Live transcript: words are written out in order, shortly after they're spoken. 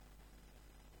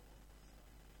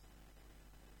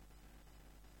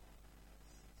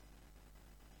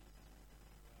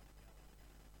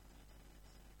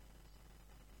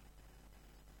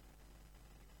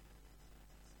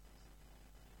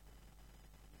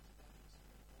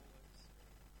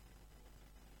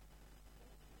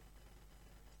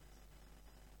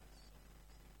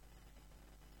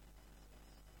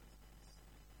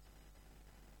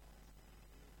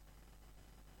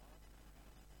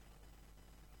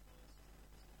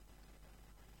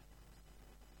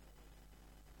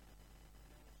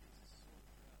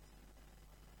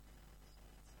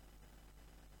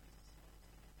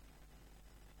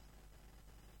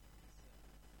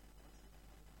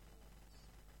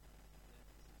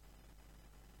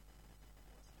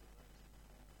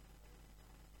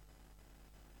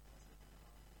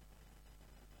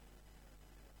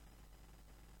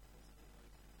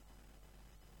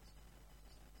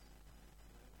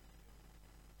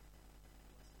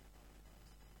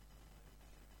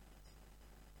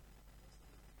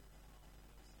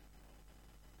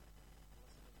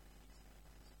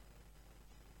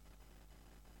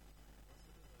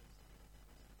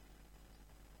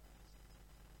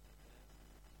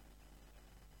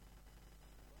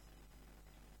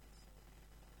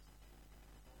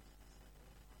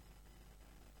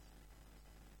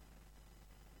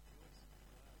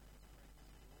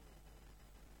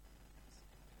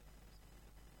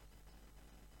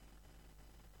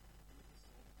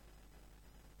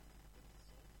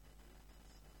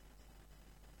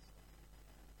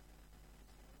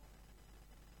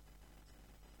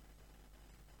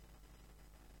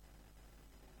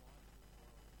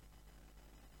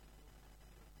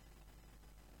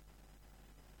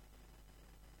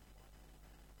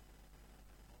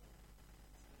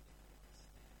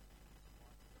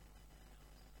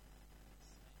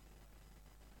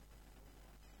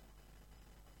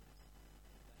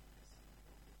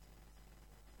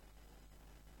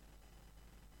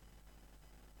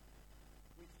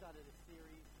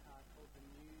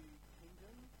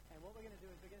And what we're going to do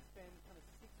is we're going to spend kind of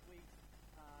 6 weeks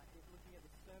looking at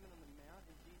the Sermon on the Mount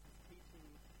and Jesus' teaching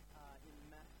in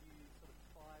Matthew sort of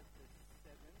 5 to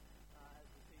 7, as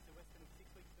we see. So we're spending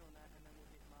 6 weeks doing that, and then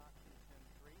we'll hit Mark in term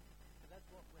 3. So that's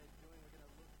what we're doing. We're going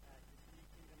to look at this new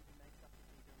kingdom, who makes up the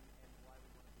kingdom, and why we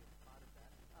want to be a part of that.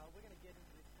 We're going to get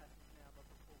into this passage now, but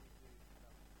before we do,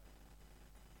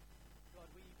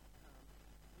 God, we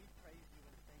praise you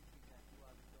and thank you that you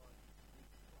are the God who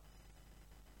speaks to us.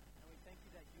 And we thank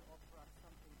you that you offer us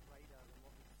something greater than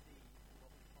what we see and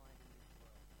what we find in this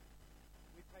world.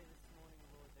 We pray this morning,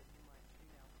 Lord, that you might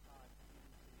tune our hearts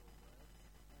into your words,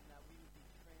 and that we would be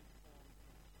transformed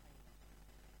and changed,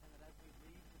 and that as we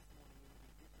leave this morning, we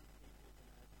would be different people than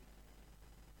as we came.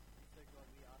 And so, God,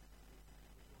 we ask this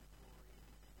for your glory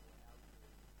and for our good.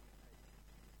 We pray this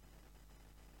in Jesus' name.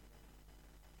 Amen.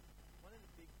 One of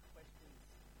the big questions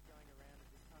going around at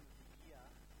this time of the year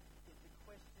is the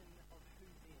question of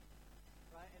who's in,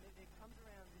 right? And it comes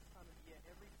around this time of year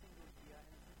every single year,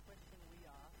 and it's a question we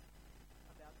ask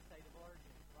about state of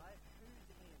origin, right? Who's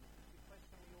in is the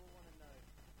question we all want to know.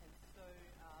 And so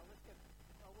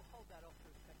we'll hold that off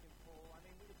for a second, Paul. I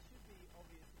mean, it should be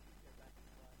obvious if you go back a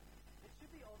slide. It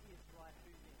should be obvious, right,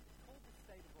 who's in. It's called the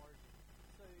state of origin.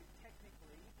 So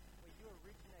technically, where you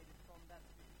originated from, that's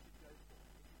who you should go for.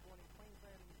 If you're born in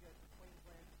Queensland, you go for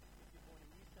Queensland. If you're born in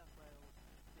New South Wales,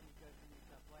 then you go for New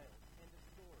South Wales. End of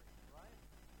story, right?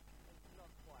 It's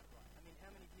not quite right. I mean,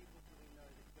 how many people do we know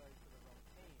that go for the wrong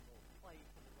team or play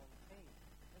for the wrong team?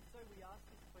 And so we ask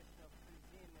this question of who's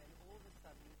in, and all of a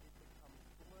sudden it becomes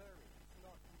blurry. It's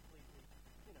not completely,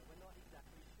 we're not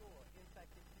exactly sure. In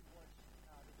fact, if you watch,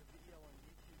 there's a video on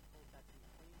YouTube called That's in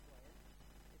Queensland.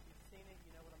 If you've seen it,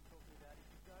 you know what I'm talking about. If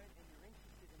you don't and you're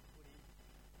interested in footy,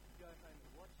 go home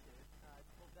and watch it.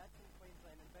 It's called That's in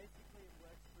Queensland, and basically it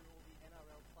works through all the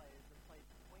NRL players that played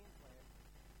for Queensland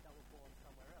that were born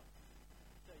somewhere else.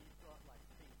 So you've got like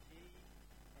Fiji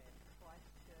and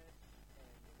Christchurch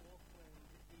and Auckland,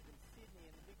 even Sydney,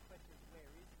 and the big question is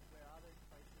where are those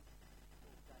places?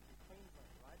 Well, that's in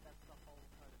Queensland, right? That's the whole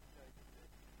kind of joke of the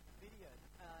video.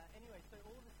 Anyway, so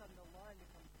all of a sudden the line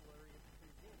becomes blurry of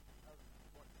who's in, of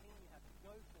what team you have to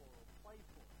go for or play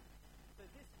for. So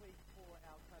this week for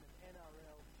our kind of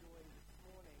NRL joy this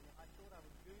morning, I thought I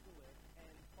would Google it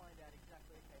and find out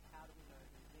exactly, okay, how do we know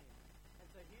who's in? And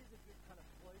so here's a good kind of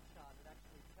flow chart that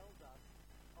actually tells us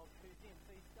of who's in.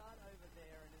 So you start over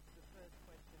there, and it's the first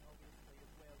question, obviously,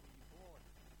 of where were you born?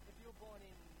 If you're born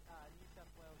in New South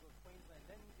Wales or Queensland,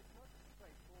 then it's not just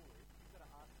straightforward. You've got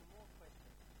to ask some more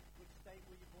questions. Which state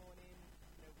were you born in?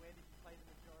 Where did you play the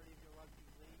majority of your rugby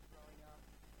league growing up?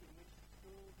 In which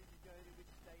school did you go to?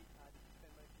 Which state did you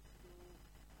spend most of your school?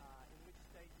 In which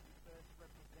state did you first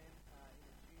represent in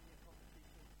a junior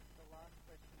competition? The last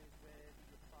question is, where did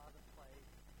your father play?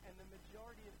 And the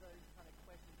majority of those kind of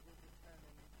questions will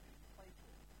determine who you play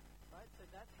for, right? So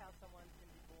that's how someone can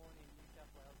be born in New South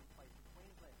Wales and play for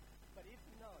Queensland. But if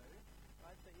no,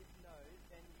 right, so if no,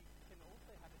 then you can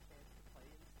also have a chance to play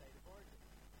in the state of origin.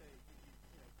 So did you,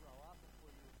 grow up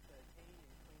before you were 13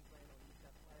 in Queensland or New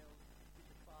South Wales? Did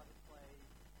your father play?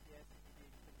 Yes, if you did,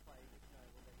 you can play. If no,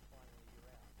 well then finally you're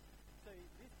out. So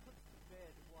this puts to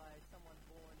bed why someone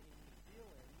born in New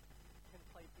Zealand can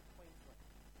play for Queensland,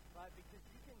 right? Because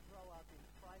you can grow up in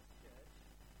Christchurch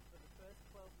for the first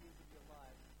 12 years of your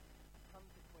life, come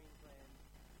to Queensland,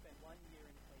 spend 1 year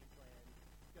in Queensland,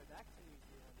 go back to New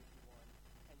Zealand if you want,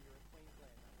 and you're a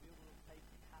Queenslander. We will take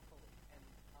you happily, and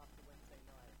after Wednesday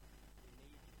night, we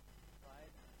need you,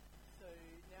 right? So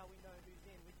now we know who's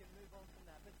in. We can move on from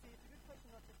that. But see, it's a good question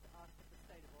not just to ask at the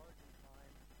state of origin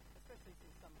time, especially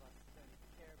since some of us don't even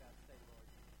care about state of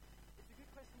origin. It's a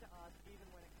good question to ask even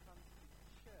when it comes to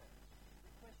church.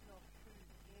 The question of who's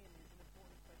in is an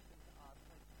important question to ask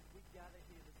when we gather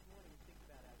here this morning and think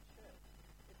about our church.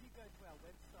 If you go to our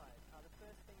website, the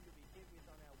first thing you'll be hit with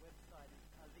on our website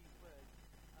are these words,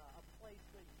 a place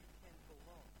where you can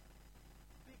belong.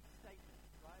 Big statement,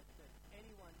 right, that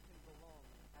anyone can belong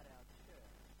at our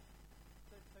church.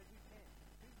 So who can?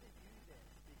 Who's the you there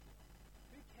speaking of?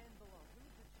 Who can belong? Who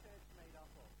is the church made up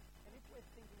of? And if we're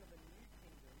thinking of a new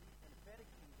kingdom, and a better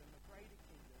kingdom, a greater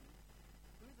kingdom,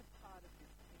 who's a part of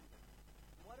this kingdom?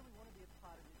 And why do we want to be a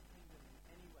part of this kingdom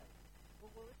anyway?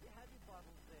 Well, if you have your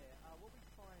Bibles there, what we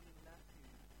find in Matthew,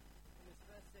 in this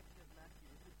first section of Matthew,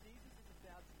 is that Jesus is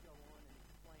about to go on and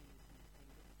explain this new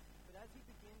kingdom. But as he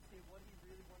begins here, what he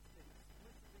really wants to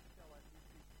explicitly show us is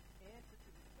this answer to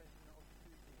this question of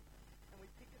who's in. And we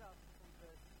pick it up from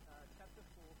chapter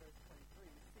 4, verse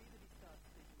 23. We see that he starts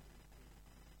speaking to his people.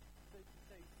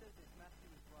 So he says this, Matthew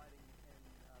is writing, and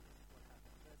this is what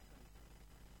happened. Verse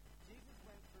 23. Jesus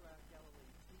went throughout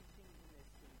Galilee, teaching in their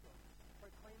synagogues,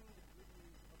 proclaiming the good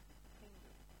news of the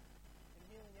kingdom and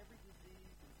healing every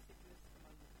disease and sickness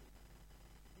among the people.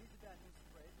 News about him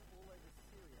spread all over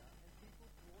Syria, and people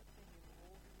brought to him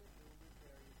all who were ill with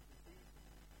various diseases,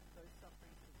 those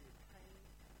suffering severe pain,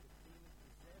 the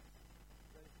demon-possessed,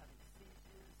 those having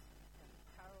seizures, and the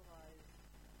paralyzed,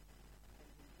 and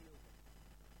he healed them.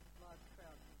 Large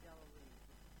crowds from Galilee,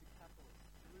 Decapolis,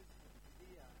 Jerusalem,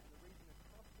 Judea, and the region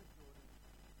across the Jordan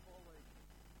followed him.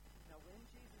 Now when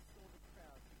Jesus saw the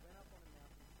crowds, he went up on a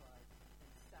mountainside and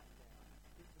sat down.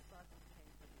 His disciples came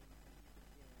to him, and he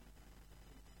began to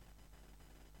teach them.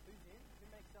 Who's in? Who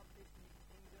makes up this new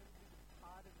kingdom? Who's a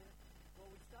part of it?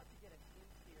 Well, we start to get a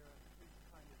hint here of who's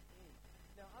kind of in.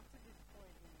 Now, up to this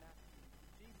point in Matthew,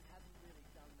 Jesus hasn't really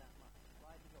done that much,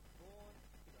 right? He got born,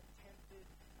 he got tempted,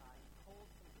 he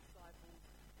called some disciples,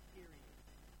 here he is.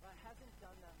 Right? Hasn't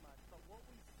done that much, but what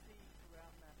we see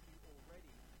throughout Matthew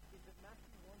already is that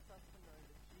Matthew wants us to know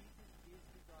that Jesus is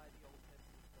the guy the Old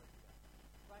Testament spoke about.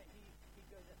 Right? He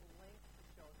goes at length to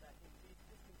show us that in Jesus,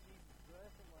 just in Jesus'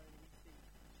 birth alone, we see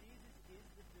Jesus is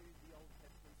the dude the Old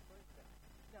Testament spoke about.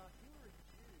 Now, if you were a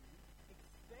Jew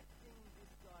expecting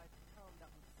this guy to come that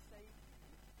would save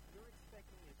you, you're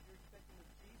expecting this. You're expecting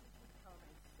that Jesus would come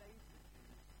and save the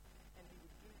Jews, and he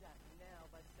would do that now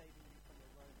by saving you from the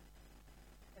Romans.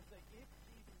 And so if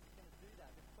Jesus is going to do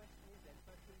that, the question is then,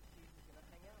 so who's Jesus going to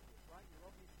hang out with, right? You're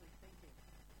obviously thinking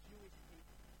Jewish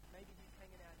people. Maybe he's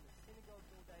hanging out in the synagogues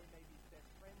all day. Maybe his best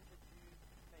friends are Jews.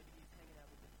 Maybe he's hanging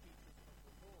out with the teachers of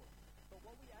the law. But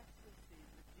what we actually see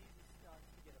is that Jesus starts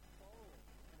to get a following,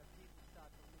 and as people start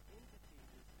to look into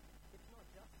Jesus, it's not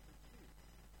just the Jews.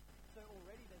 So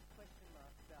already there's question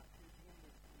marks about who's in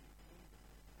this new kingdom.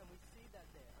 And we see that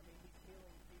there. I mean, he's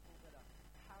healing people that are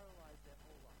paralyzed their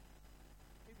whole life.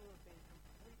 People who have been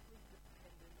completely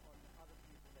dependent on other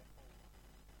people their whole life.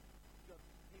 You've got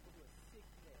people who are sick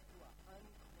there, who are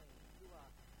unclean, who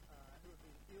have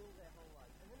been ill their whole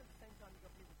lives. And then at the same time, you've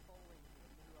got people following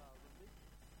him who are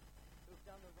religious, who have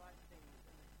done the right things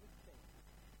and the good things.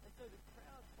 And so the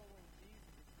crowd following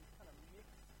Jesus is this kind of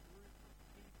mixed group of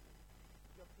people.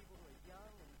 You've got people who are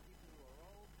young and people who are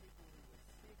old, people who are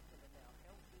sick and are now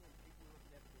healthy, and people who have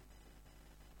never been sick.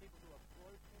 People who are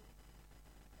broken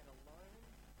and alone,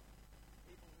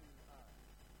 people who are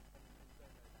and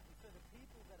don't know that. And so the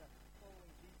people that are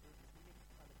following Jesus are this mixed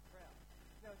kind of crowd.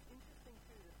 Now it's interesting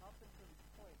too that up until this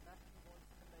point, Matthew wants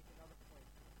to make another point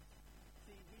to us.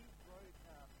 See, he wrote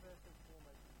first and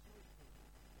foremost to Jewish people,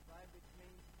 right? Which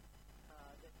means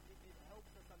that it helps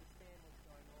us understand what's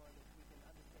going on if we can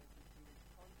understand some Jewish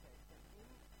context. And in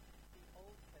the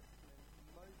Old Testament,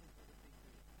 Moses was a big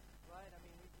deal, right? I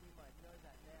mean, we might know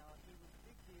that now. He was a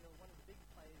big deal, one of the big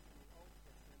players in the Old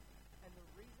Testament. And the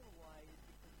reason why is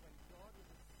because when God was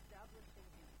establishing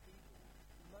his people,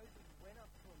 Moses went up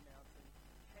to a mountain,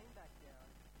 came back down,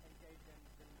 and gave them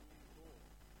the new law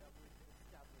that would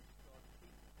establish God's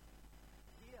people.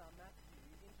 Here, Matthew,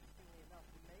 interestingly enough,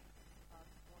 makes us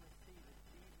want to see that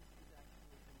Jesus is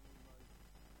actually the new Moses.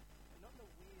 And not in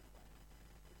a weird way,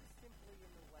 but just simply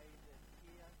in the way that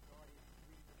here God is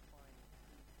redefining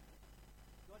who's king.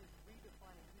 God is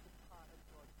redefining who's a part of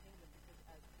God's kingdom, because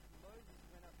as Moses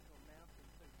went up to a mountain,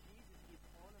 so Jesus is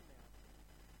on a mountain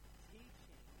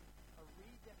teaching a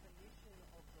redefinition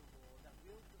of the law that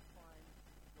will define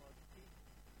God's people.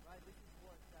 Right? This is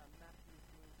what Matthew is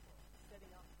doing for us,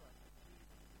 setting up for us that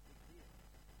Jesus is a big deal.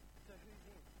 So who's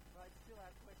in? Right? Still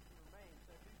our question remains.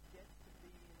 So who gets to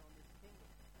be in on this kingdom?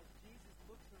 As Jesus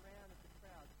looks around at the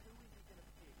crowd, who is he going to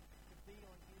pick to be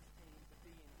on his team, to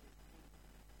be in his kingdom?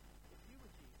 If you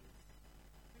were Jesus,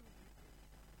 who would you pick?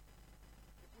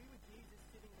 If we were Jesus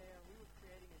sitting there and we were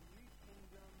creating a new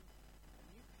kingdom, a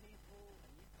new people, a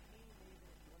new team even,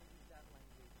 if you want to use that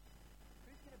language,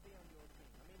 who's going to be on your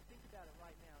team? I mean, think about it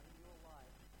right now in your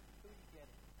life. Who are you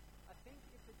getting? I think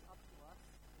if it's up to us,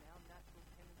 in our natural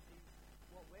tendencies,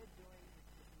 what we're doing is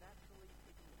just naturally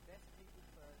picking the best people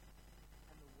first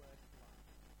and the worst last.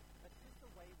 That's just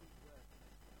the way we work in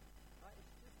this world, right?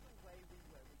 It's just the way we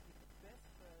work. We pick the best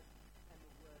first and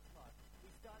the worst last. We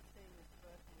start seeing this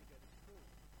first when we go to school,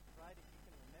 right? If you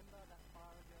can remember that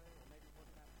far ago, or maybe it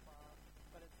wasn't that far,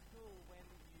 but at school when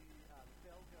you, the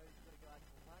bell goes, you've got to go out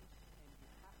to lunch and you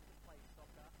have to play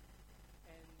soccer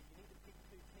and you need to pick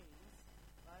two teams,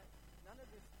 right? None of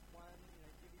this one,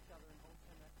 give each other an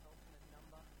alternate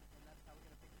number, and that's how we're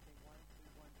going to pick a team. 1,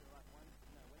 2, 1, 0, right? 1,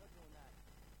 2. No, we're not doing that.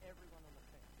 Everyone on the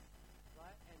fence,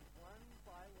 right? And one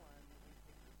by one, we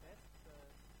pick the best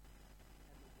first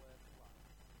and the worst last.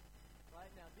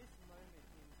 Right? Now, this moment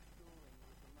in schooling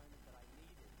was the moment that I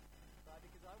needed, right?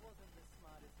 Because I wasn't the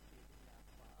smartest kid in our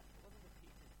class. I wasn't the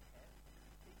teacher's pet.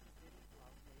 Teachers didn't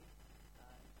love me.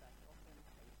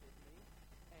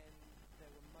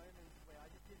 moments where I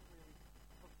just didn't really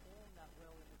perform that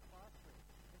well in the classroom.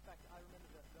 In fact, I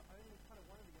remember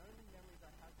one of the only memories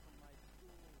I have from my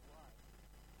school life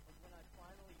was when I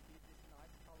finally did this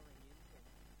nice colouring in thing.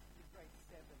 In grade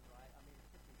 7, right? I mean, it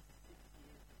took me 6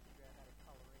 years to figure out how to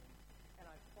colour in. And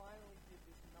I finally did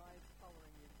this nice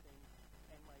colouring in thing,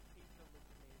 and my teacher looked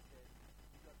at me and said,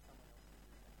 "You've got someone else to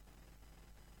do that."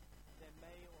 There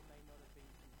may or may not have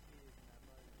been some tears in that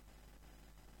moment.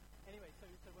 Anyway,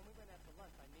 so when we went out to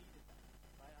lunch, I needed that,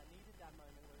 right? I needed that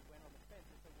moment where we went on the fence.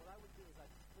 And so what I would do is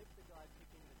I'd slip the guy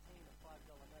picking the team a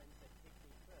 $5 note and say, "Pick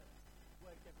me first."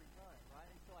 Worked every time, right?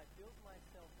 And so I built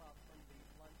myself up from these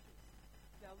lunches.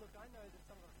 Now, look, I know that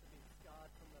some of us have been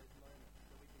scarred from those moments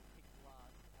where we've been picked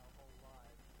last our whole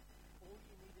lives. All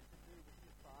you needed to do was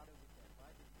just barter with them,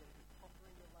 right? If you get a good topper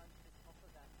in your lunch, just offer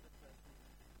that to the person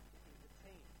picking the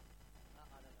team.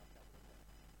 I don't know if that would have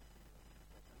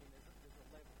worked. I mean, there's a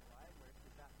level, right, where if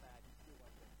you're that bad, you still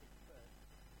won't get picked first.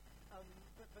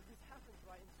 But this happens,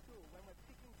 right, in school. When we're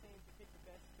picking teams, you pick the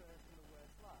best first and the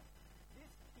worst last.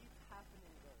 This keeps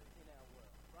happening, though, in our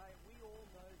world, right? We all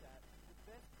know that the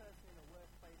best person in a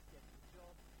workplace gets the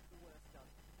job, the worst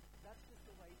doesn't. That's just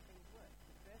the way things work.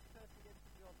 The best person gets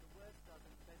the job, the worst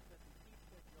doesn't. The best person keeps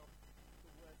their job,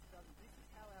 the worst doesn't. This is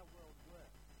how our world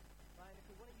works, right? And if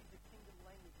we want to use the kingdom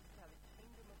language, this is how the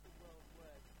kingdom of the world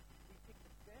works. We pick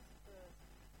the best first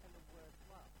and the worst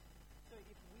last. So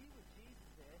if we were Jesus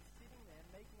there, sitting there,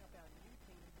 making up our new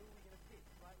kingdom, who are we going to pick,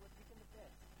 right? We're picking the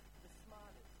best, the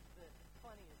smartest, the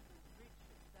funniest, the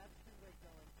richest. That's who we're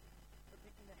going to. We're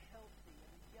picking the healthy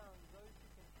and the young, those who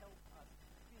can help us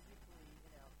physically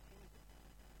in our kingdom.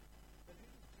 But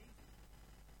who's Jesus?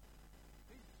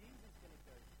 Who's Jesus going to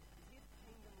go to? Is his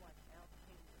kingdom like our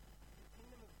kingdom? The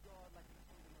kingdom of God like the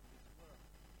kingdom of this world?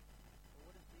 Well,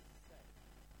 what does Jesus say?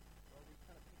 Well, we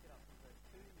kind of pick it up from verse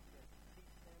 2. He says,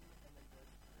 "Teach them," and then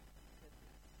verse 3. He said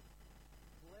this: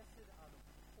 "Blessed are the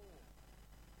poor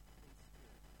in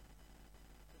spirit,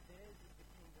 for theirs is the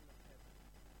kingdom of heaven.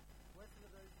 Blessed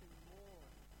are those who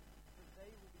mourn, for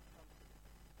they will be comforted.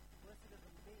 Blessed are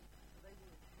the meek, for they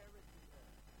will inherit the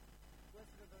earth.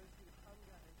 Blessed are those who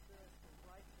hunger and thirst for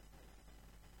righteousness,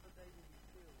 for they will be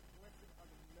filled. Blessed are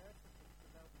the merciful, for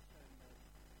they will be shown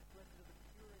mercy. Blessed are the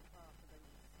pure in heart, for they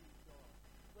will see God.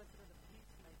 Blessed are the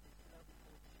peacemakers, for they will be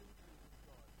called children of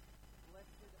God.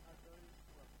 Blessed are those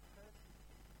who are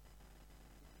persecuted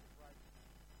because of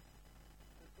righteousness,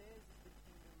 for theirs is the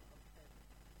kingdom of heaven.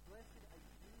 Blessed are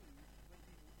you when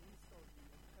people insult you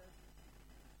and persecute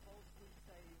you and falsely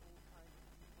say all kinds of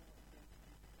evil against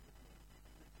you because of me.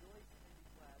 Rejoice and be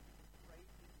glad, because great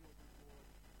is your reward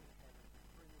in heaven.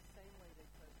 For in the same way they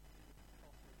persecuted the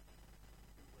prophets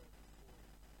who were before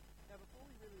you." Now, before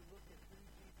we really look at who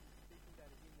Jesus is speaking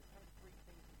about again, there's kind of 3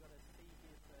 things we've got to see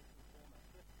here first and foremost.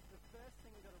 The first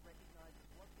thing we've got to recognize is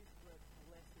what this word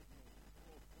blessed means,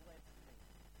 or blessed means.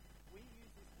 We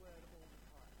use this word all the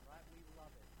time, right? We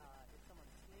love it. If someone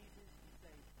sneezes, you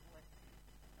say, "Bless you."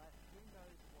 Who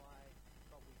knows why,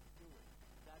 but we do it.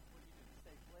 That's what you do. We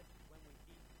say, "Bless you." When we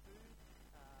eat food,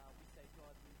 we say,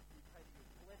 "God, we pray that you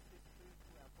bless this food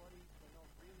to our bodies." We're not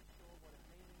really sure what it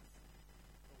means,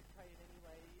 but we pray it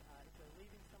anyway. If we're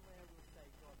leaving somewhere, we'll say,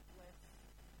 "God bless."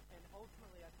 And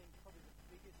ultimately, I think probably the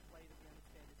biggest way that we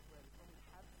understand this word is when we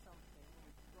have something, when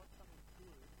we've got something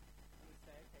good, and we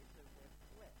say, "Okay, so we're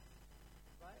blessed."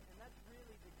 Right? And that's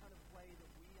really the kind of way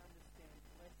that we understand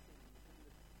blessing in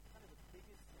the kind of the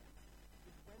biggest sense,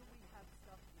 is when we have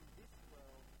stuff in this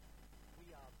world, we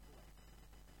are blessed.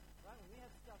 Right? When we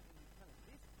have stuff in kind of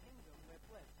this kingdom, we're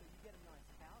blessed. So you get a nice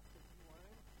house that you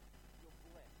own, you're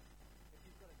blessed. If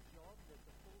you've got a job that's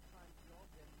a full-time job,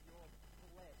 then you're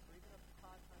blessed. Or even a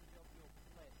part-time job, you're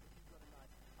blessed. If you've got a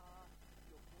nice car,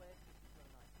 you're blessed. If you've got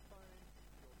a nice phone,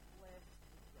 you're blessed.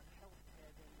 If you've got health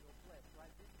care, then you're blessed.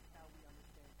 Right? This is how we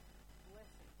understand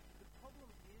blessing. The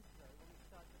problem is, though, when we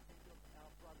start to think of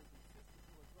our brothers and sisters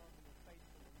who are godly and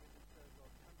faithful and live in third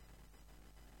world countries.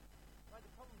 Right?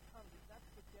 The problem comes is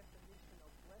that's the definition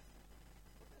of blessing.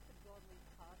 What about the godly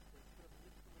pastors who have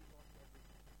literally lost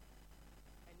everything,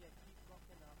 and yet keep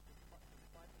rocking up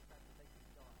despite the fact that they could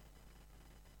die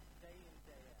day in,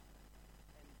 day out,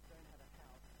 and don't have a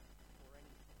house or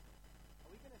anything? Are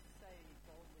we going to say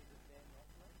boldly that they're not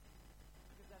blessed?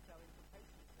 Because that's our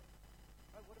implication, is there?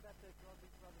 Right, what about the godly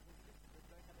brothers and sisters that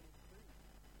don't have any food?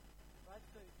 Right,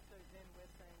 so then we're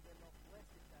saying they're not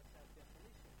blessed if that's our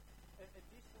definition.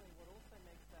 Additionally, what also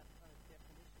makes that kind of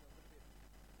definition a little bit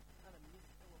kind of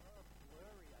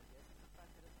blurry, I guess, is the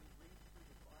fact that as we read through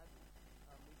the Bible,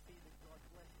 we see that God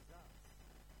blesses us,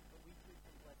 but we too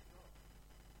can bless God.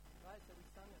 Right, so we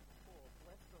sung it before,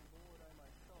 "Bless the Lord, O my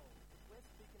soul." If we're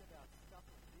speaking about stuff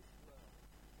of this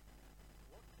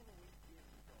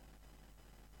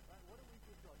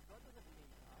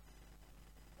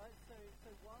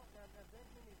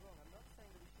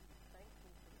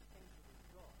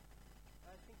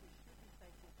think we should be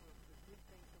thankful for the good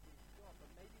things that we've got, but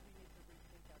maybe we need to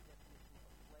rethink our definition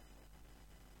of blessing.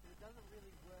 Because it doesn't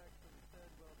really work for the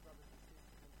third world brothers and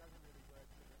sisters, and it doesn't really work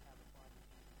for how the Bible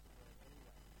uses the word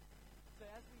anyway. So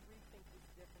as we rethink this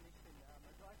definition,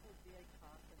 a guy called D.A.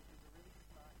 Carson, who's a really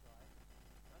smart guy,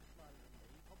 much smarter than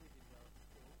me, he probably did well at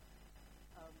school,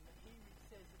 he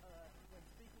says, when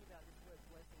speaking about this word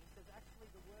blessing, he says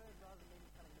actually the word, rather than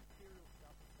meaning kind of material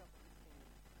stuff, the stuff of this kingdom,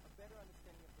 a better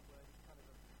understanding of the word is kind of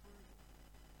approval.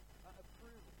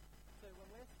 Approval. So when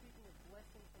we're speaking of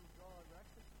blessing from God, we're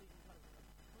actually speaking kind of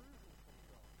approval from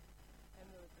God. And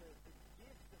the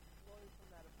gifts that flow from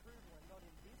that approval are not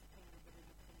in this kingdom, but in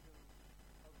the kingdom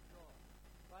of God.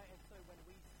 Right? And so when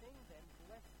we sing then,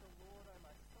 bless the Lord, O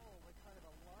my soul, we're kind of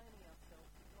aligning ourselves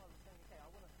to God. We're saying, okay, I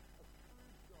want to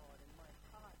approve God, and my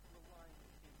heart to align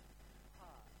with his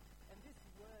heart. And this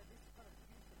word, this kind of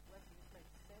use of blessing, this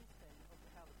makes sense then of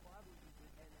how the Bible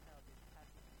uses it and how this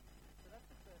passage uses it. So that's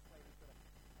the first way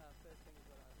first thing we've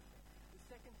got to understand. The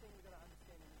second thing we've got to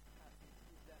understand in this passage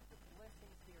is that the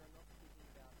blessings here are not speaking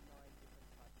about 9 different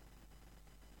types of people.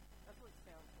 That's what it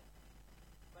sounds like.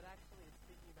 But actually it's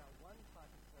speaking about one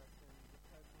type of person, the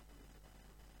person who is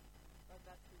approved. Right?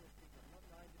 That's who we're speaking of. Not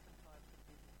 9 different types of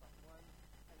people, but one.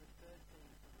 And the third thing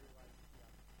to realize here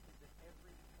is that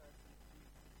every person that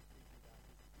Jesus is speaking about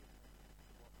is different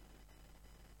to what we would expect.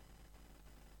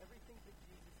 Everything that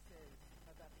Jesus says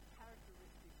about the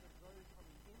characteristics of those on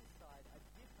the inside are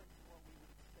different to what we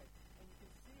would expect. And you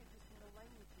can see it just in the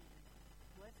language he uses.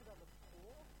 Blessed are the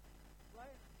poor,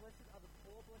 right? Blessed are the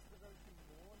poor, blessed are those who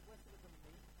mourn, blessed are the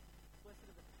meek, blessed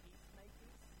are the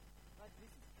peacemakers. Right?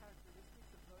 This is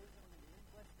characteristics of those on the in.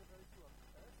 Blessed are those who are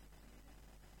persecuted.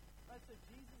 Right? So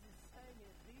Jesus is saying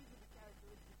that these are the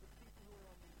characteristics of people who are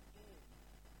on the in.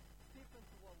 It's different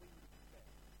to what we would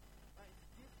expect. Right? It's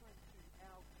different to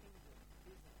our kingdom,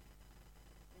 isn't it?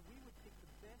 And we would pick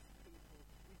the best people,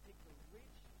 we pick the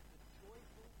rich, the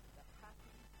joyful, the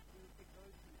happy, we would pick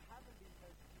those who haven't been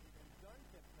persecuted and don't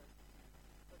get persecuted.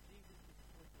 But Jesus is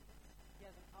flipping this. He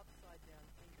has an upside down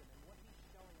kingdom, and what he's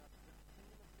showing us is that the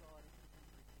kingdom of God is different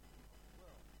to the kingdom of the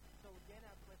world. So again,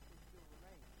 our question still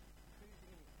remains, who's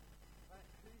in? Right?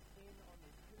 Who's in on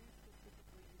this? Who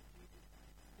specifically is Jesus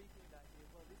speaking about here?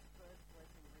 Well, this first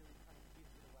blessing really kind of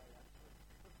gives it away, actually.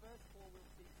 The first 4 we'll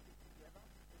see stick together.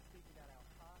 They speak about our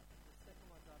heart. The second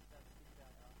one's us that speak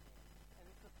about our hands. And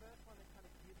it's the first one that kind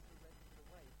of gives the rest of it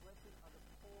away. Blessed are the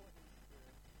poor in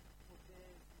spirit, for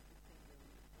theirs is the kingdom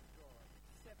of God.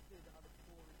 Accepted are the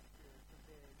poor in spirit, for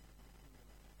theirs is the kingdom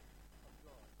of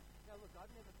God. Now look,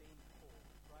 I've never been poor,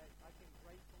 right? I can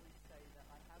gratefully say that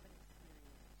I haven't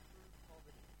experienced true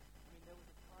poverty. I mean, there was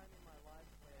a time in my life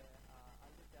where I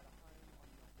lived at a home on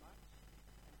not much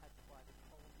and had to buy the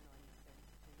cold 90-cent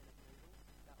 2-minute noodles.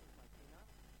 That was my dinner.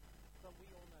 But we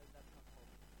all know that's not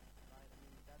poverty, right? I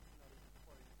mean, that's not even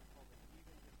close to poverty.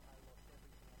 Even if I lost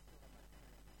everything, I still have my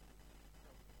parents which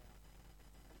help me out.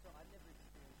 And so I've never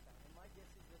experienced that. And my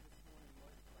guess is that this morning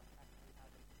most of us actually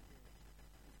haven't experienced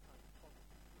this kind of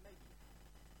poverty. Maybe you have.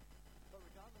 But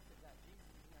regardless of that, Jesus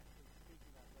isn't actually speaking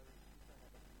about those who don't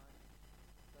have any money,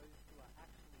 those who are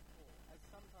actually poor. As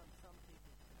sometimes some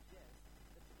people suggest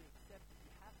that to be accepted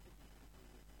you have to be people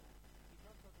who are poor. He's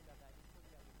not talking about that. He's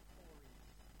talking about the poor in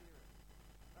spirit.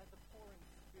 Right? The poor in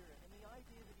spirit. And the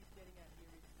idea that he's getting at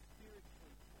here is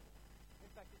spiritually poor.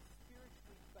 In fact, it's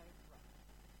spiritually bankrupt.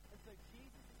 And so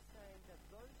Jesus is saying that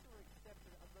those who are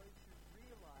accepted are those who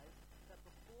realize that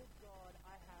before God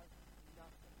I have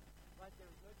nothing. Right?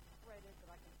 There is no credit that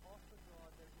I can offer God.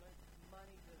 There's no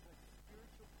money. There's no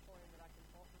spiritual coin that I can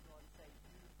offer God and say,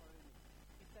 you owe me.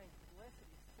 He's saying, blessed,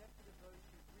 accepted are those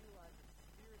who realize that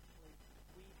spiritually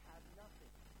we have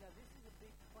nothing. Now, this is a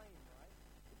big claim, right?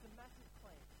 It's a massive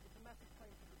claim. It's a massive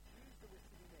claim for the Jews that were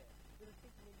sitting there. That are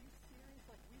thinking, are you serious?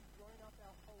 Like, we've grown up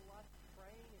our whole life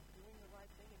praying and doing the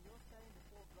right thing, and you're saying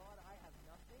before God I have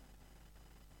nothing?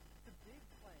 It's a big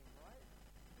claim, right?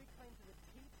 It's a big claim to the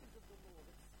teachers of the law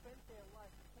that spent their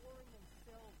life pouring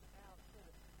themselves out so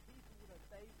that people would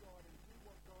obey God and do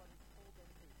what God has called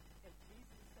them to. And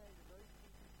Jesus is saying to those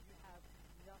people, you have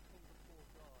nothing before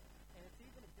God. And it's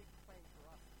even a big claim for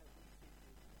us as we see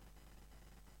this.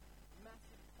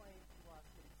 Massive claim to us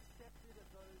that accepted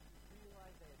are those who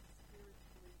realize they are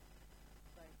spiritually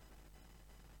bankrupt.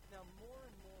 Now, more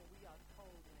and more we are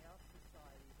told in our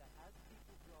society that as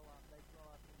people grow up, they grow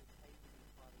up in this age of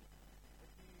entitlement.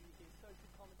 If you hear social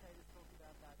commentators talk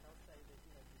about that, they'll say that,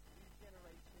 this new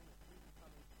generation of people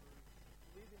coming through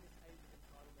live in this age of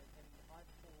entitlement, and I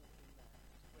fall in that,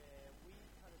 where we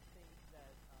kind of think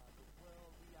that the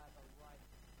world, we are the right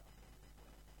stuff in this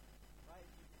world. Right?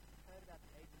 You've heard about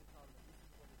the age of entitlement. This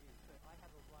is what it is. So I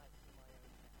have a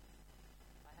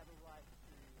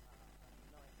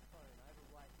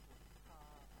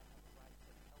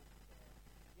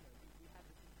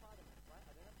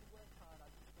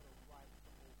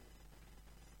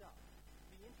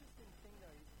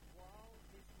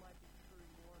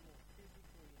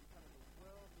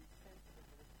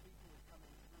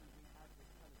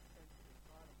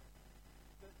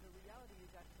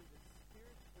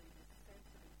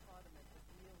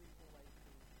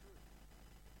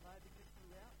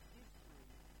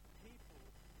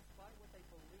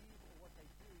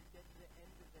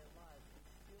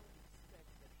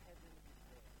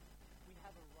we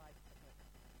have a right to heaven.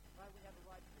 Right? We have a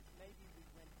right to this. Maybe we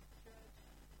went to church,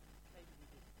 maybe we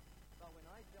didn't. But when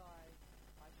I die,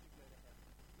 I should go to heaven.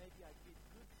 Maybe I did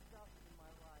good stuff in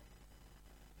my life,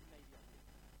 maybe I didn't.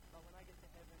 But when I get to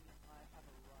heaven, I have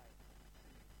a right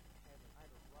to heaven. I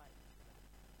have a right to that.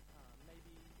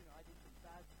 Maybe, I did some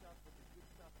bad stuff, but the good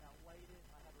stuff outweighed it.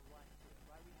 I have a right to it,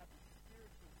 right? We have the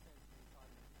spiritual sense of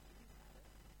entitlement. The Jews had it.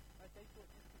 Right? They thought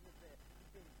just because of their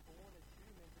being born a Jew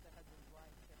meant that they had the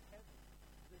right to heaven.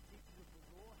 The teachers of the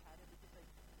law had it because they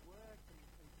worked and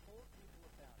taught people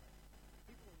about it.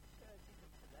 People in church,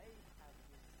 even today, have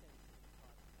this sense of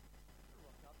entitlement. I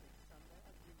rock up each Sunday,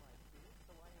 I do my bit,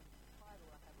 so I am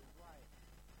entitled, I have a right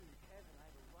to heaven, I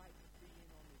have a right to be in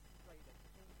on this greater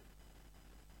kingdom.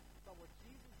 But what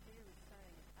Jesus here is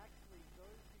saying is actually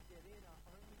those who get in are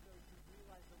only those who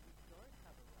realize that we don't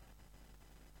have a right.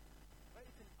 Right?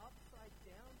 It's an upside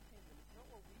down kingdom. It's not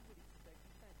what we would expect.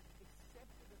 He's saying,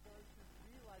 accepted are those who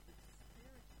realize that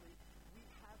spiritually we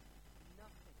have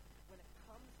nothing. When it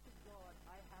comes to God,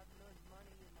 I have no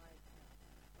money in my account.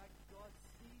 Like God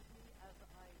sees me as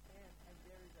I am, and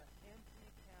there is an empty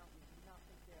account with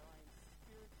nothing there. I am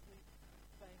spiritually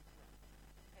bankrupt.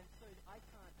 And so I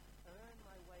can't earn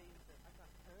my way into, I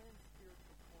can't earn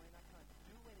spiritual coin. I can't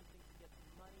do anything to get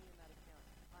money in that account.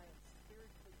 I am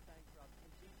spiritually bankrupt.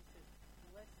 And Jesus says,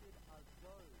 blessed are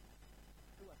those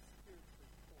who are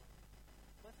spiritually poor.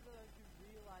 Blessed are those who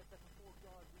realize that before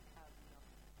God we have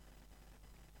nothing.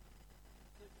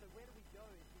 So where do we go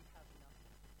if we have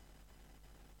nothing?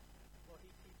 Well, he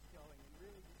keeps going, and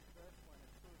really this first one,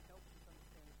 it sort of helps us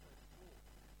understand the first rule.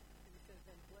 Because he says,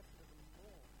 then blessed are the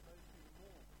mourn, those who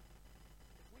mourn.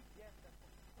 If we get that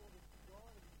before the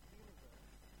God of the universe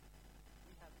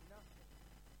we have nothing,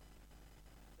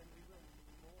 then we will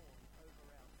mourn over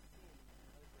our sin and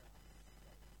over our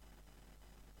state.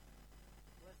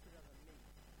 Blessed are the meek.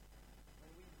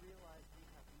 When we realize we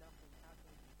have nothing, how can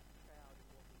we be proud in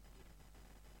what we do?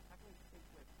 How can we think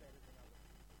we're better than other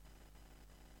people?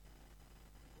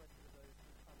 And blessed are those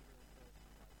who hunger and thirst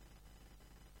for righteousness,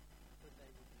 for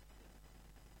they will be filled.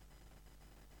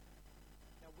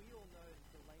 Now we all know that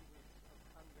the language of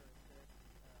hunger and thirst,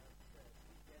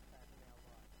 we get that in our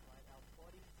lives, right? Our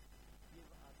bodies give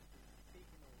us the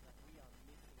signal that we are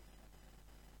missing something.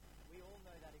 We all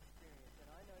know that experience, and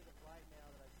I know that right now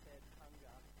that I've said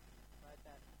hunger, right,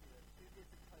 that 2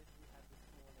 bits of toast we had this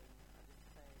morning, I'm just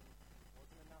saying it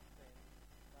wasn't enough then,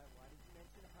 right? Why did you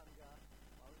mention hunger?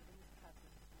 Why was it in this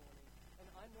passage this morning? And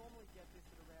I normally get this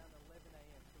at around 11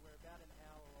 a.m., so we're about an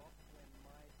hour off when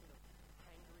my sort of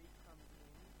hangry comes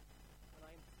in, when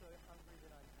I am so hungry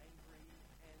that I'm angry,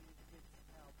 and it's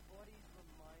our body's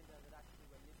reminder that actually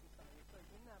we're missing something. And so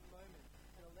in that moment,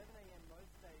 at 11 a.m.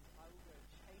 most days, I will go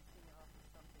chasing after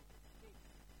something to fix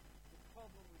the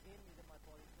problem within me that my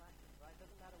body's lacking, right?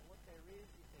 Doesn't matter what there is.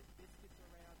 If there's biscuits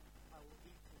around, I will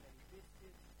eat too many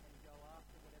biscuits and go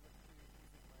after whatever food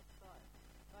is in my sight.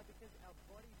 Right? Because our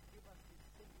bodies give us this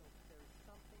signal that there is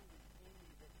something within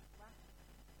you that's lacking,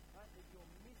 right? That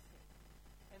you're missing.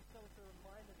 And so it's a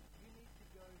reminder that you need to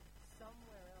go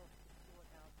somewhere else to sort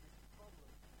out this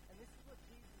problem. And this is what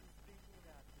Jesus is speaking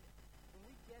about here. When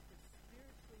we get that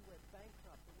spiritually we're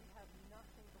bankrupt, that we have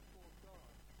nothing before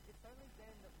God, it's only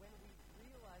then that when we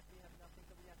realize we have nothing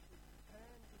that we actually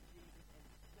turn to Jesus and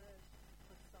search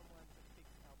for someone to fix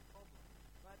our problem.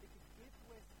 Right? Because if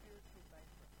we're spiritually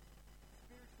bankrupt,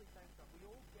 we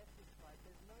all get this right.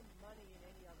 There's no money in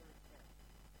any other account.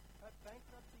 Right?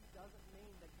 Bankruptcy doesn't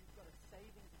mean that you've got a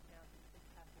savings account that you can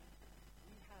tap into.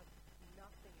 We have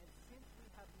nothing, and since we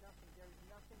have nothing, there is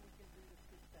nothing we can do to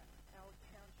fix that. Our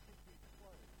account should be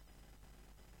closed.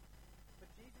 But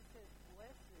Jesus says,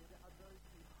 blessed are those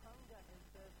who hunger and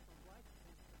thirst for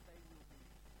righteousness, that they will be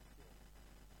filled.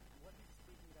 And what he's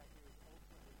speaking about here is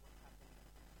ultimately what happened at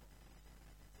the cross.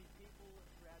 See, people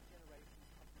throughout generations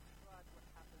have described what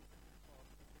happens at the cross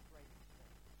as the great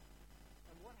exchange.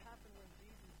 And what happened when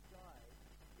Jesus died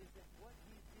is that what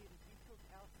he did is he took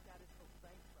our status of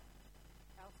bankrupt,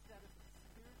 our status of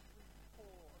spiritually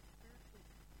poor, of spiritually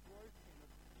broken,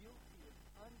 of guilty, of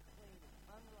unclean, of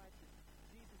unrighteous.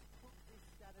 Jesus took this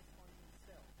status on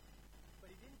himself. But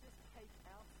he didn't just take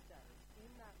our status.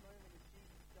 In that moment as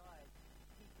Jesus died,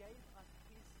 he gave us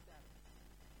his status.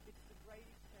 It's the great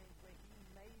exchange where he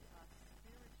made us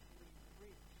spiritually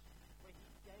rich, where he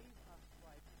gave us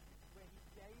righteousness, where he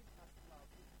gave us love,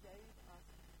 he gave us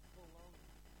belonging.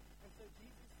 And so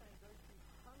Jesus is saying those who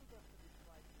hunger for this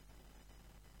righteousness,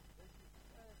 those who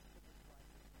thirst for this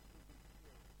righteousness will be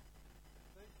filled.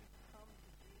 Those who come to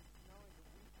Jesus knowing that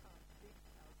we can't fix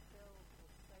ourselves or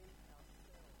save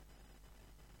ourselves,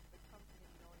 but come to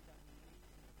him knowing that we need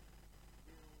him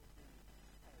will be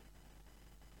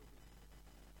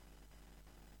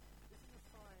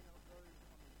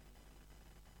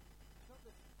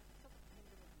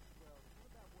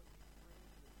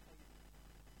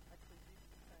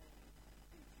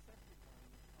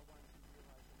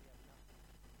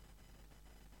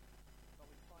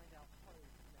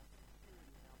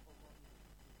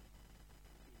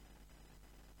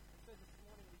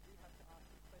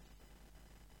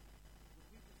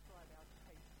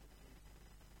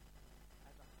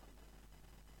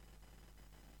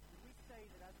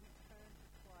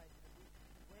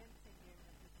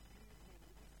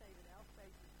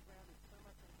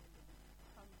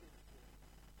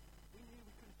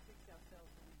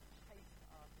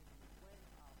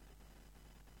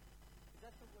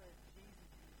that's the word Jesus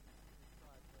uses to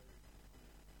describe those on the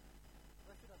inn.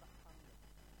 Blessed are the hunger.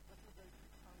 Blessed are those who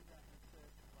hunger and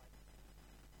thirst for righteousness,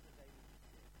 for they will be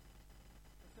filled.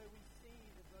 And so we see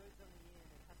that those on the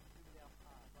inn, it has to do with our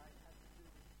heart, right? It has to do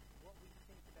with what we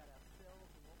think about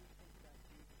ourselves and what we think about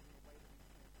Jesus and the way that we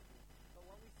turn to him. But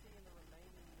what we see in the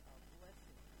remaining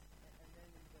blessings, and then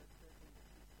in verse 13 to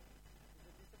 16, is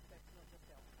that this affects not just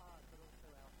our heart, but also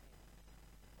our hands.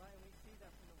 Right? And we see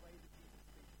that from the way that Jesus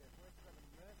speaks there. Blessed are the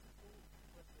merciful,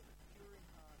 blessed are the pure in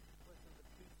heart, blessed are the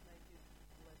peacemakers,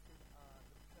 blessed are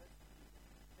the persecutors.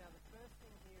 Now the first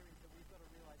thing here is that we've got to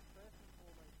realize, first and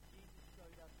foremost, Jesus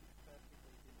showed us his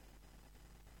perfectly, didn't he?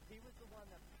 He was the one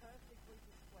that perfectly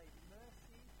displayed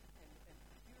mercy and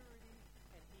purity,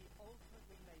 and he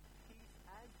ultimately made peace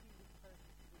as he was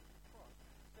persecuted at the cross.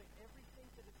 So everything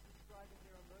that it's describing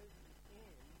here on those in the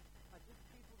inn are just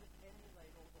people that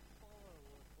emulate or follow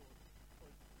or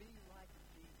be like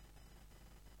Jesus.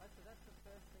 Right, so that's the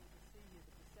first thing to see here.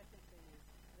 But the second thing is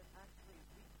that actually as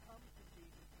we come to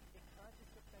Jesus, it can't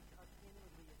just affect us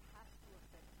inwardly, it has to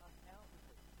affect us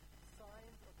outwardly.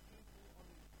 Signs of people on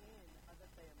the inn are that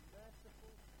they are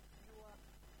merciful, pure,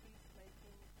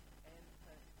 peacemaking, and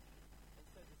persecuting. And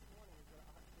so this morning we've got to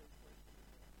ask those questions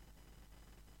again.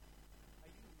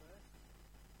 Are you merciful?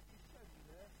 Do you show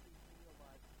mercy in your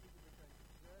life to people that don't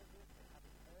deserve it, that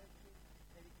haven't earned it,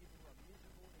 maybe people who are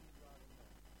miserable and you'd rather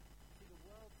not? See, the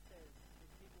world says if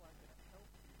people aren't going to help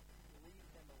you, leave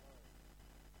them alone.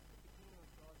 But the kingdom of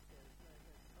God says, no,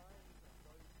 signs of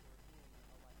those who are in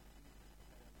are like Jesus, that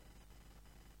they are merciful.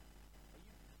 Are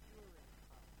you pure in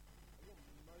heart? Are your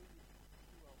motives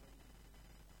pure when you do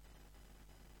stuff?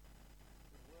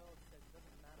 The world says it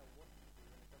doesn't matter what you do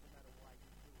and it doesn't matter why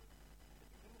you do it. But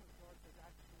the kingdom of God says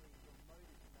actually your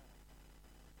motives matter.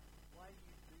 Why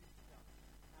you do stuff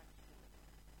actually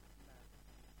matters.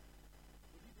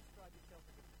 Would you describe yourself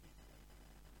as a peacemaker?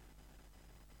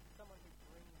 Someone who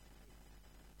brings peace,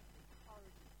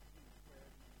 encourages peace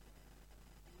wherever you go,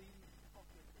 leaves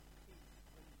pockets of peace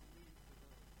when you leave the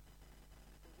room.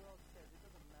 The world says it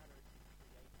doesn't matter if you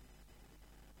create disunity.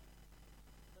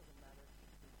 It doesn't matter if you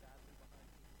speak badly behind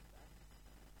people's backs.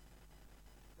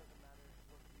 It doesn't matter if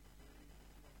what you do if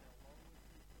you don't get along with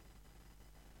people.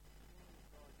 The kingdom of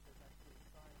God says actually a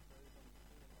sign of those on the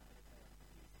inn are that they are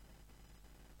peacemakers.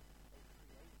 They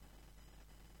create peace.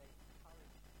 They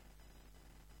encourage peace.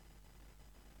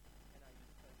 And are you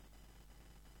perfect?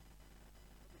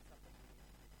 Probably something we need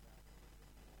to think about a little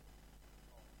bit more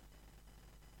of.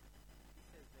 He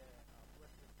says there,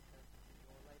 blessed is the persecuted,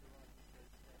 or later on he says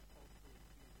they're falsely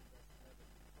accused in verse 11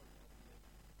 because of me.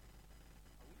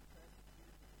 Are we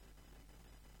persecuted because of Jesus?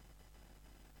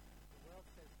 The world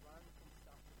says run from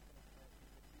stuff that's going to hurt you,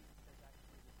 but Jesus says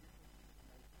actually the difference you can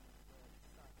make in this world is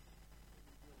such that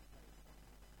you will face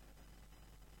something like heaven.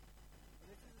 And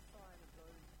this is a sign of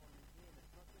those on the inn.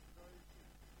 It's not just those who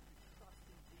trust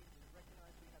in Jesus,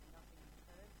 recognize we have nothing to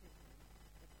turn to him.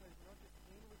 It's those not just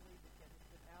inwardly that get this,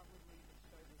 but outwardly that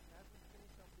show this. And as we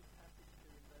finish off this passage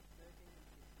too, in verse 13 and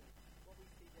 15, what we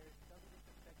see there is it doesn't just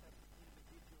affect us as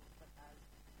individuals, but as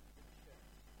the church.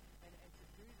 And to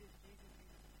do this, Jesus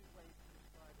uses two ways to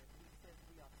describe it. He says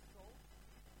we are salt,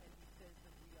 and he says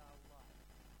that we are light.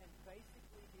 And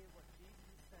basically here what Jesus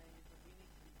is saying is that we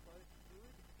need to be both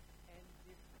good and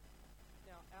different.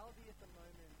 Now, Aldi at the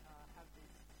moment have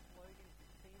this slogan.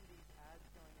 You've seen these ads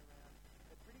going around.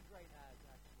 They're pretty great ads,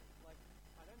 actually. Like,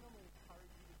 I don't normally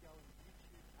encourage you to go and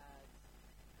YouTube ads,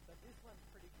 but this one's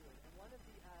pretty good. And one of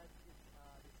the ads is this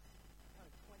kind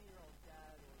of 20-year-old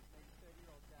dad or maybe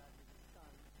 30-year-old dad with his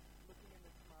son looking in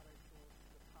the tomato sauce,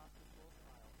 the pasta sauce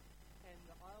aisle. And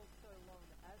the aisle's so long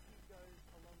that as he goes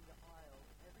along the aisle,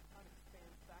 every time it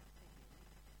spans back to him,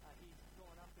 he's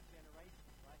gone up a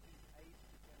generation, right? He's aged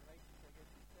a generation, so he goes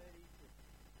from 30 to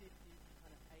 50 to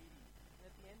kind of 80. And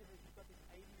at the end of it, you've got this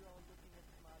 80-year-old looking at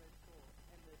tomato sauce,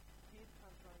 and the kid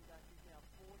comes running back, who's now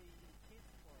 40 in kids'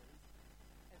 clothes,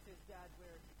 and says, Dad,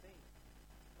 where have you been?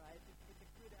 Right? It's a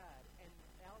good ad. And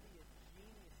Aldi are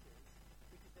geniuses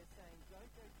because they're saying, don't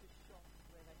go to shops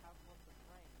where they have lots of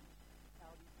range.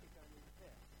 Aldi pick only the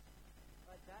best.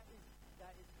 Right? That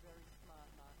is very smart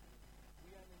marketing.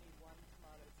 We only need one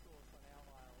tomato sauce on our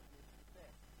aisle, and it's the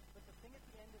best. But the thing at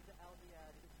the end of the Aldi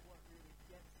ad is what really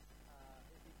gets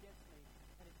me.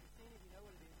 And if you've seen it, you know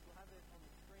what it is. We'll have it on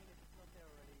the screen if it's not there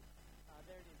already.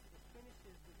 There it is. It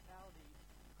finishes with Aldi,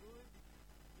 good,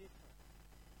 different.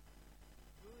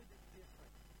 Good,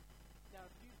 different. Now,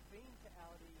 if you've been to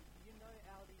Aldi, you know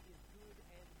Aldi is good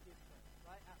and different,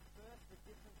 right? At first, the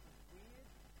difference was weird,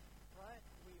 right?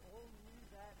 We all knew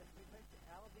that as we went to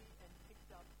Aldi and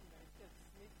picked up, instead of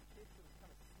Smith's chips, it was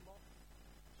kind of Smock's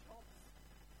chops,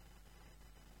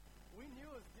 We knew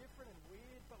it was different and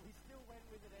weird, but we still went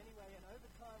with it anyway, and over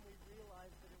time we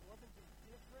realized that it wasn't just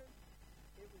different,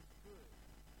 it was good.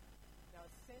 Now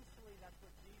essentially that's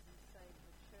what Jesus is saying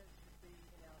the church should be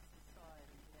in our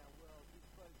society, in our world, is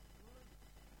both good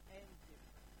and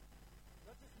different.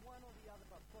 Not just one or the other,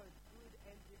 but both good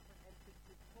and different. And to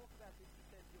talk about this, he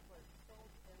says you're both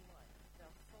salt and light.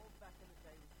 Now salt back in the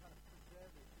day was kind of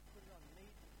preservative. You put it on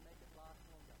meat to make it last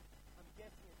longer. I'm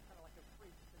guessing it's kind of like a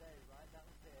fridge today, right? That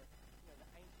was their, the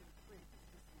ancient fridge.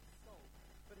 It's just some salt.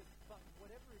 But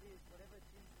whatever it is, whatever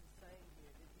Jesus is saying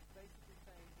here, he's basically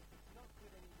saying if it's not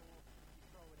good anymore, you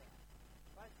throw it out.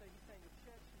 Right? So he's saying the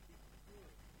church should be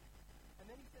good. And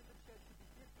then he says the church should be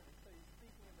different. And so he's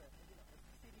speaking of a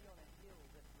city on a hill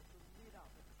that's lit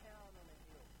up, a town on a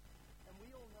hill. And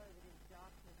we all know that in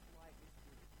darkness, light is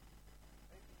good.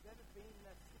 Right? If you've ever been in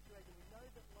that situation, we know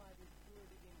that light is good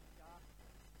in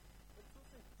darkness. But it's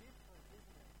also different,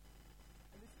 isn't it?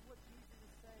 And this is what Jesus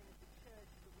is saying of the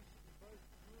church, is that we should be both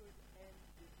good and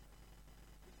different.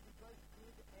 We should be both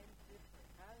good and different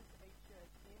as a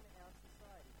church in our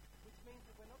society. Which means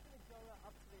that we're not going to go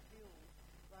up to the hills,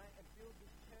 right, and build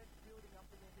this church building up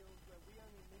in the hills where we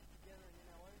only meet together and in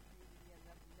our own community and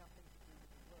have nothing to do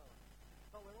with the world.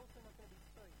 But we're also not going to be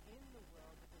so in the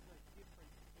world that there's no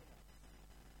difference in us.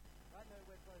 Right? No,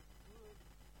 we're both good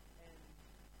and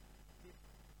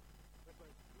different. We're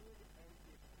both good and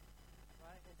different.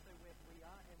 Right? And so we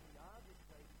are this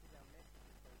way because our message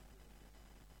is both good and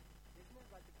different. Isn't it?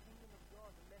 Like the kingdom of God,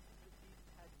 the message that Jesus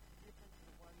has is different to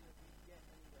the one that we get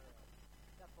anywhere else.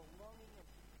 That belonging and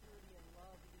security and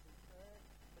love isn't earned,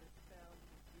 but it's found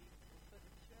in Jesus. And so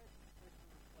the church is supposed to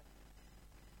reflect this.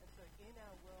 And so in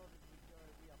our world as we go,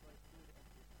 we are both good and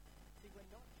different. See,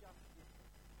 we're not just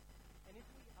different. And if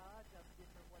we are just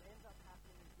different, what ends up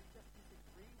happening is we just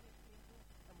disagree with people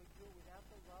and we deal without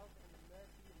the love and the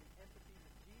mercy and the empathy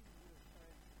that Jesus would have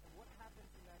shown. And what happens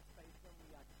in that space when we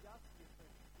are just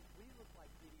different is we look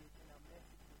like idiots and our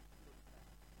message looks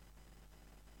bad.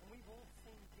 And we've all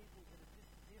seen people that are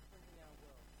just different in our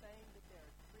world, saying that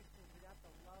they're Christians without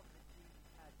the love that Jesus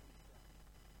had himself.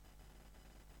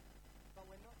 But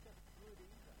we're not just good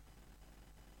either.